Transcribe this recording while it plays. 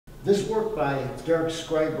This work by Dirk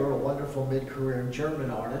Skreber, a wonderful mid-career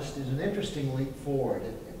German artist, is an interesting leap forward.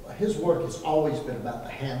 His work has always been about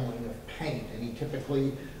the handling of paint, and he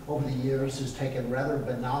typically, over the years, has taken rather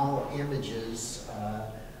banal images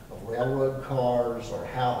of railroad cars or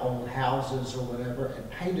old houses or whatever, and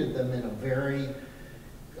painted them in a very,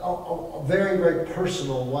 very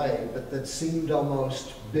personal way, but that seemed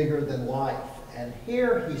almost bigger than life. And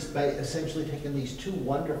here he's essentially taken these two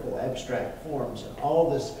wonderful abstract forms and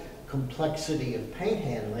all this complexity of paint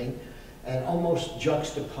handling and almost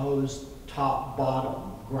juxtaposed top,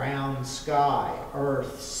 bottom, ground, sky,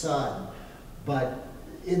 earth, sun, but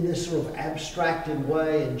in this sort of abstracted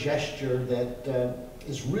way and gesture that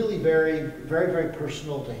is really very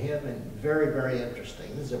personal to him and very interesting.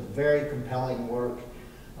 This is a very compelling work,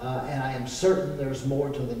 and I am certain there's more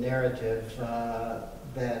to the narrative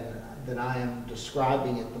than I am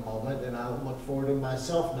describing at the moment, and I look forward to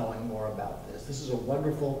myself knowing more about this. This is a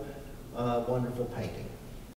wonderful painting.